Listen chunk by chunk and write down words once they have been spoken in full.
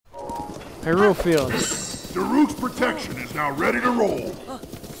Hyrule Field. Daruk's protection is now ready to roll.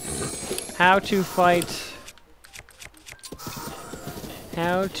 How to fight...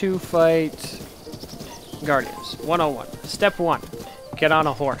 How to fight... Guardians. 101. Step 1. Get on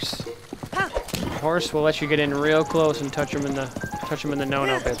a horse. A horse will let you get in real close and touch him in the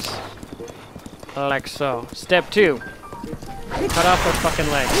no-no bits. Like so. Step 2. Cut off their fucking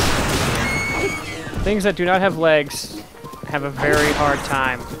legs. Things that do not have legs have a very hard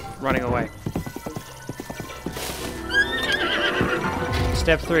time running away.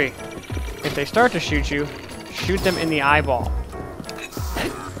 Step 3. If they start to shoot you, shoot them in the eyeball.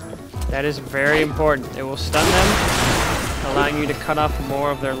 That is very important. It will stun them, allowing you to cut off more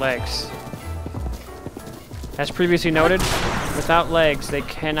of their legs. As previously noted, without legs, they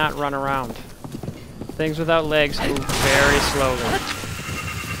cannot run around. Things without legs move very slowly.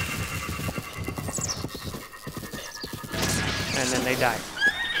 And then they die.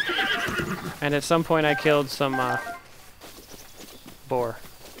 And at some point I killed some boar.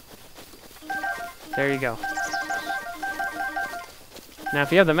 There you go. Now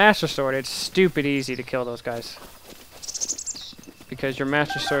if you have the Master Sword, it's stupid easy to kill those guys. Because your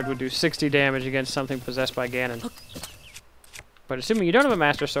Master Sword would do 60 damage against something possessed by Ganon. But assuming you don't have a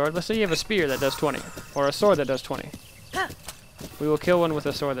Master Sword, let's say you have a spear that does 20. Or a sword that does 20. We will kill one with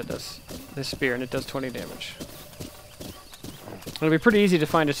a sword that does this spear, and it does 20 damage. It'll be pretty easy to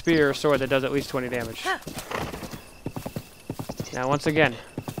find a spear or sword that does at least 20 damage. Now once again,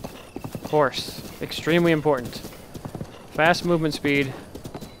 horse. Extremely important. Fast movement speed.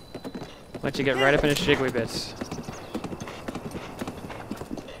 Let you get right up in his jiggly bits.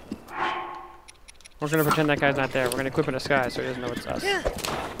 We're gonna pretend that guy's not there. We're gonna equip in a sky so he doesn't know it's us.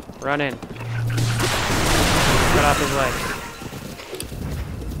 Run in. Cut off his legs.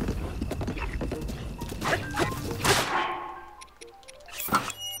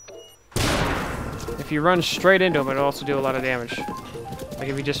 If you run straight into him, it'll also do a lot of damage. Like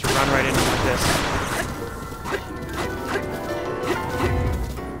if you just run right into him like this.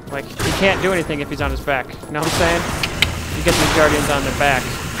 Like, he can't do anything if he's on his back. You know what I'm saying? You get these guardians on their back.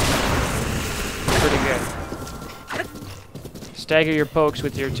 Pretty good. Stagger your pokes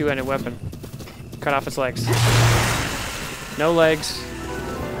with your two-handed weapon. Cut off its legs. No legs.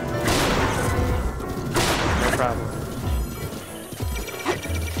 No problem.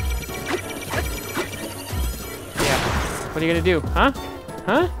 Yeah. What are you gonna do? Huh?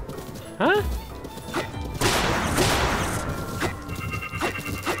 Huh? Huh?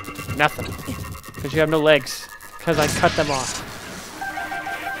 Nothing. Because you have no legs. Because I cut them off.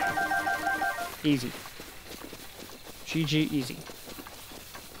 Easy. GG easy.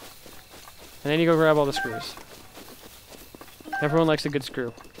 And then you go grab all the screws. Everyone likes a good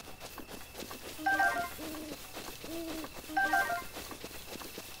screw.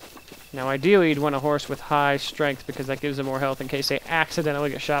 Now ideally you'd want a horse with high strength because that gives them more health in case they accidentally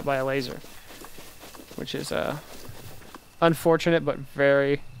get shot by a laser. Which is unfortunate but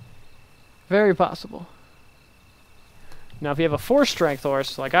very, very possible. Now if you have a 4-strength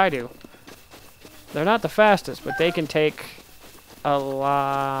horse like I do, they're not the fastest, but they can take a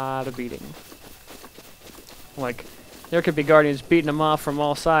lot of beating. Like, there could be guardians beating them off from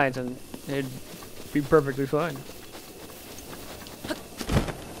all sides, and it'd be perfectly fine.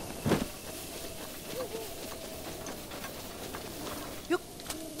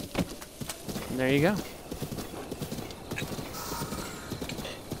 And there you go.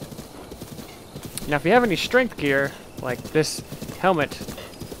 Now, if you have any strength gear, like this helmet,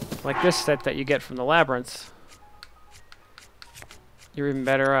 like this set that you get from the Labyrinth, you're even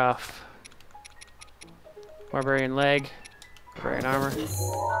better off. Barbarian leg, barbarian armor,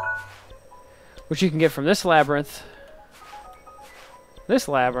 which you can get from this Labyrinth,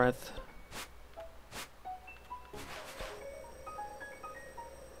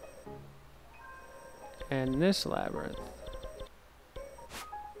 and this Labyrinth.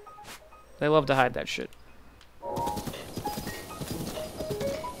 They love to hide that shit.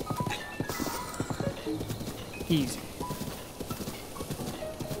 Easy.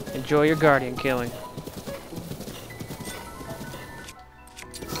 Enjoy your guardian killing.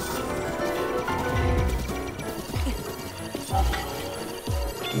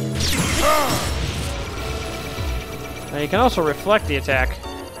 Now you can also reflect the attack.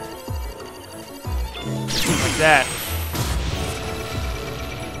 Like that.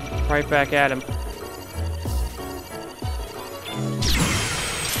 Right back at him.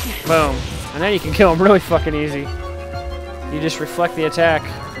 Boom. And then you can kill him really fucking easy. You just reflect the attack,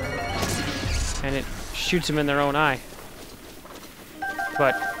 and it shoots them in their own eye.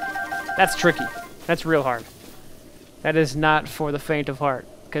 But that's tricky. That's real hard. That is not for the faint of heart.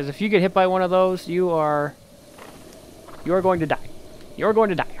 Because if you get hit by one of those, you are going to die. You're going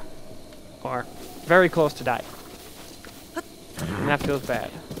to die. Or very close to die. And that feels bad.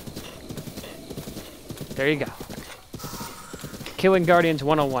 There you go. Killing Guardians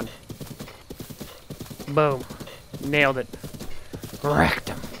 101. Boom. Nailed it. Wrecked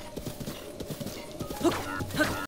him.